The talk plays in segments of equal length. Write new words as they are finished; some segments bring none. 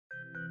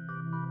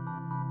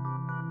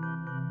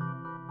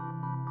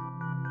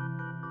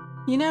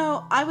You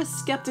know, I was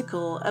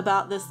skeptical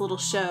about this little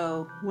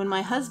show when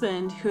my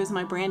husband, who is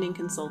my branding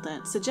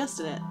consultant,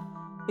 suggested it,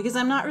 because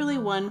I'm not really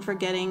one for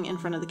getting in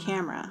front of the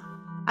camera.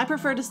 I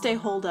prefer to stay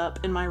holed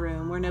up in my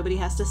room where nobody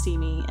has to see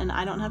me and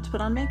I don't have to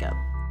put on makeup.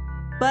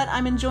 But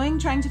I'm enjoying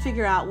trying to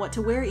figure out what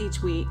to wear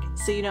each week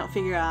so you don't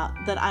figure out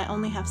that I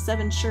only have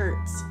 7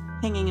 shirts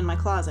hanging in my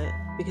closet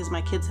because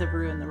my kids have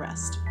ruined the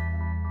rest.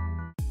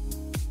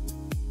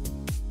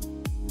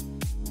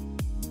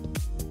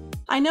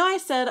 I know I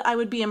said I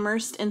would be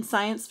immersed in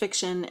science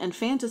fiction and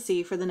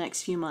fantasy for the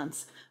next few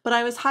months, but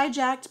I was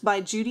hijacked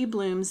by Judy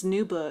Blume's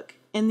new book,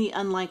 In the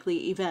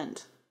Unlikely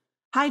Event.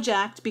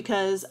 Hijacked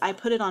because I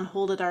put it on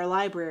hold at our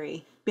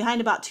library, behind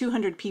about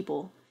 200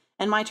 people,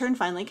 and my turn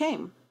finally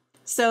came.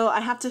 So I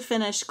have to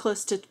finish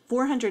close to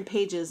 400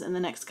 pages in the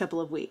next couple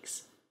of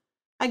weeks.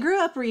 I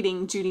grew up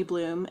reading Judy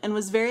Blume and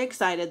was very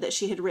excited that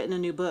she had written a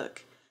new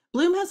book.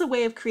 Blume has a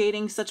way of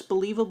creating such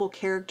believable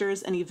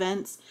characters and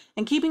events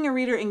and keeping a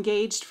reader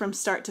engaged from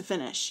start to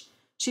finish.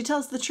 She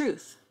tells the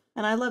truth,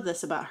 and I love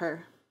this about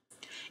her.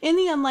 In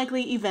the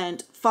Unlikely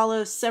Event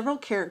follows several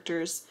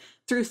characters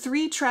through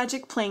 3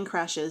 tragic plane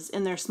crashes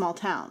in their small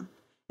town.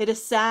 It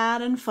is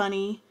sad and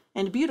funny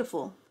and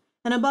beautiful,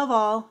 and above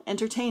all,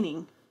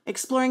 entertaining,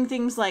 exploring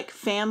things like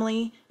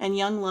family and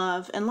young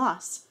love and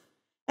loss.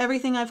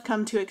 Everything I've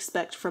come to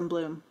expect from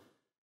Blume.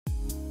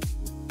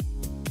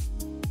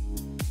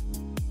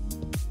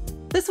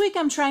 This week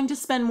I'm trying to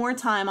spend more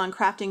time on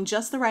crafting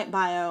just the right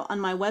bio on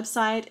my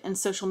website and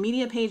social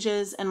media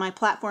pages and my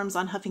platforms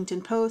on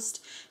Huffington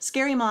Post,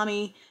 Scary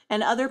Mommy,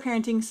 and other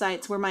parenting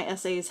sites where my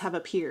essays have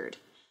appeared.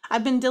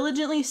 I've been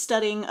diligently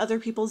studying other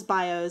people's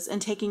bios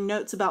and taking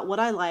notes about what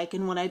I like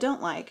and what I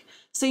don't like,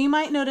 so you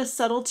might notice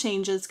subtle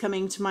changes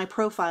coming to my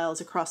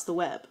profiles across the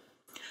web.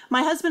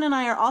 My husband and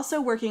I are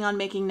also working on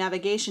making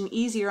navigation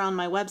easier on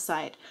my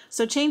website,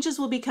 so changes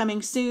will be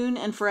coming soon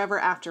and forever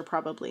after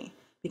probably.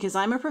 Because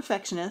I'm a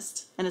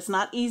perfectionist, and it's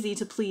not easy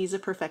to please a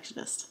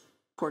perfectionist.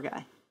 Poor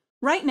guy.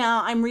 Right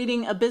now, I'm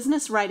reading a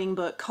business writing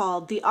book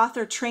called The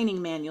Author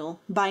Training Manual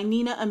by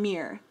Nina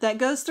Amir that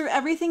goes through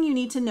everything you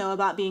need to know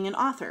about being an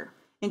author,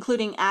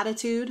 including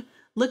attitude,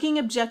 looking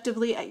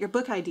objectively at your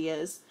book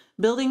ideas,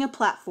 building a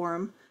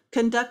platform,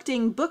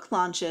 conducting book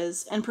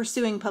launches, and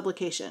pursuing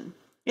publication.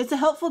 It's a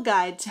helpful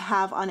guide to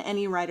have on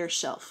any writer's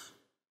shelf.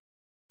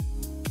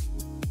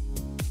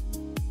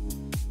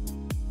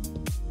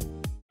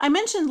 I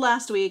mentioned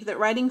last week that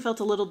writing felt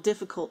a little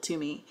difficult to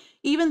me,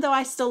 even though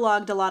I still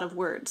logged a lot of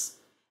words.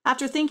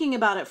 After thinking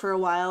about it for a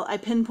while, I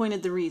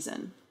pinpointed the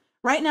reason.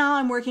 Right now,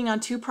 I'm working on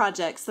 2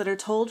 projects that are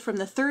told from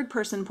the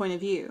third-person point of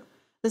view.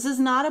 This is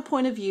not a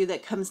point of view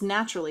that comes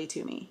naturally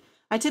to me.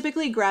 I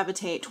typically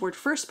gravitate toward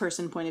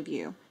first-person point of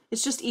view.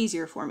 It's just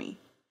easier for me.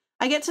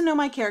 I get to know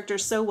my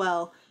characters so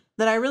well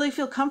that I really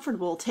feel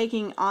comfortable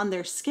taking on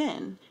their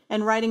skin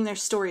and writing their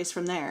stories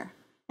from there.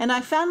 And I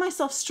found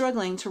myself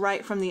struggling to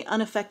write from the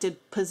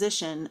unaffected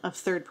position of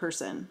third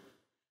person.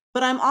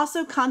 But I'm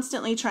also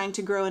constantly trying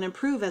to grow and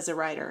improve as a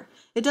writer.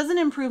 It doesn't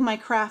improve my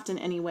craft in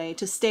any way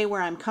to stay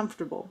where I'm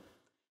comfortable.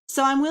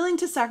 So I'm willing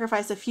to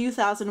sacrifice a few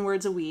thousand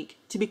words a week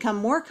to become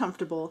more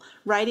comfortable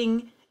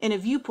writing in a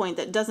viewpoint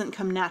that doesn't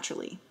come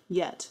naturally,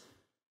 yet.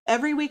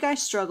 Every week I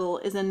struggle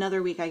is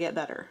another week I get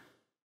better.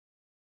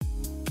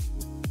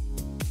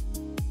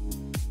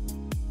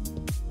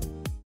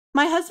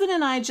 My husband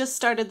and I just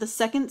started the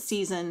 2nd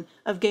season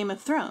of Game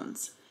of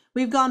Thrones.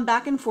 We've gone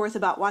back and forth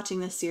about watching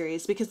this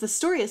series because the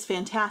story is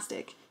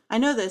fantastic. I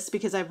know this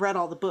because I've read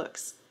all the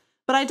books.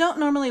 But I don't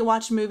normally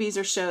watch movies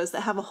or shows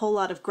that have a whole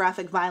lot of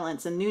graphic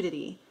violence and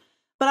nudity.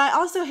 But I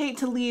also hate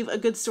to leave a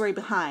good story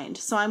behind,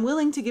 so I'm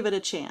willing to give it a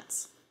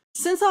chance.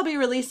 Since I'll be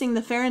releasing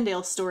the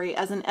Ferndale story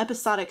as an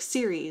episodic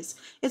series,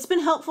 it's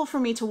been helpful for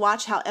me to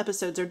watch how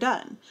episodes are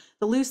done,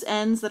 the loose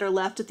ends that are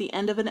left at the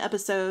end of an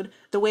episode,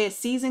 the way a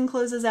season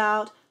closes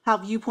out, how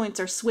viewpoints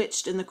are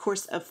switched in the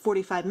course of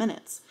 45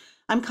 minutes.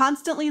 I'm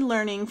constantly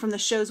learning from the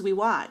shows we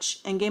watch,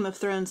 and Game of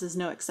Thrones is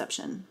no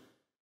exception.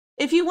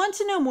 If you want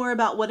to know more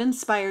about what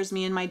inspires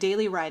me in my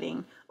daily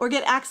writing, or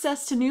get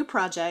access to new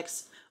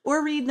projects,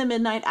 or read The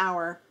Midnight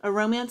Hour, a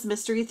romance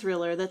mystery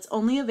thriller that's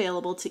only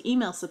available to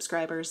email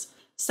subscribers,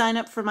 sign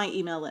up for my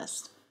email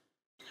list.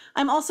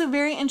 I'm also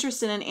very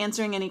interested in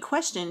answering any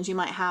questions you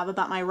might have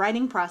about my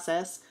writing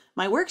process,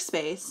 my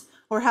workspace,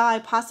 or how I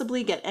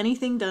possibly get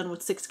anything done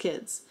with 6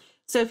 kids.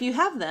 So if you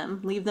have them,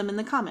 leave them in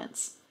the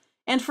comments.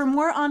 And for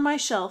more On My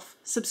Shelf,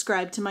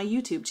 subscribe to my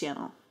YouTube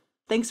channel.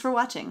 Thanks for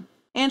watching.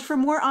 And for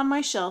more On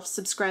My Shelf,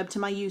 subscribe to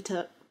my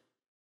YouTube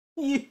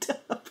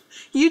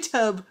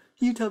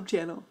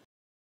channel.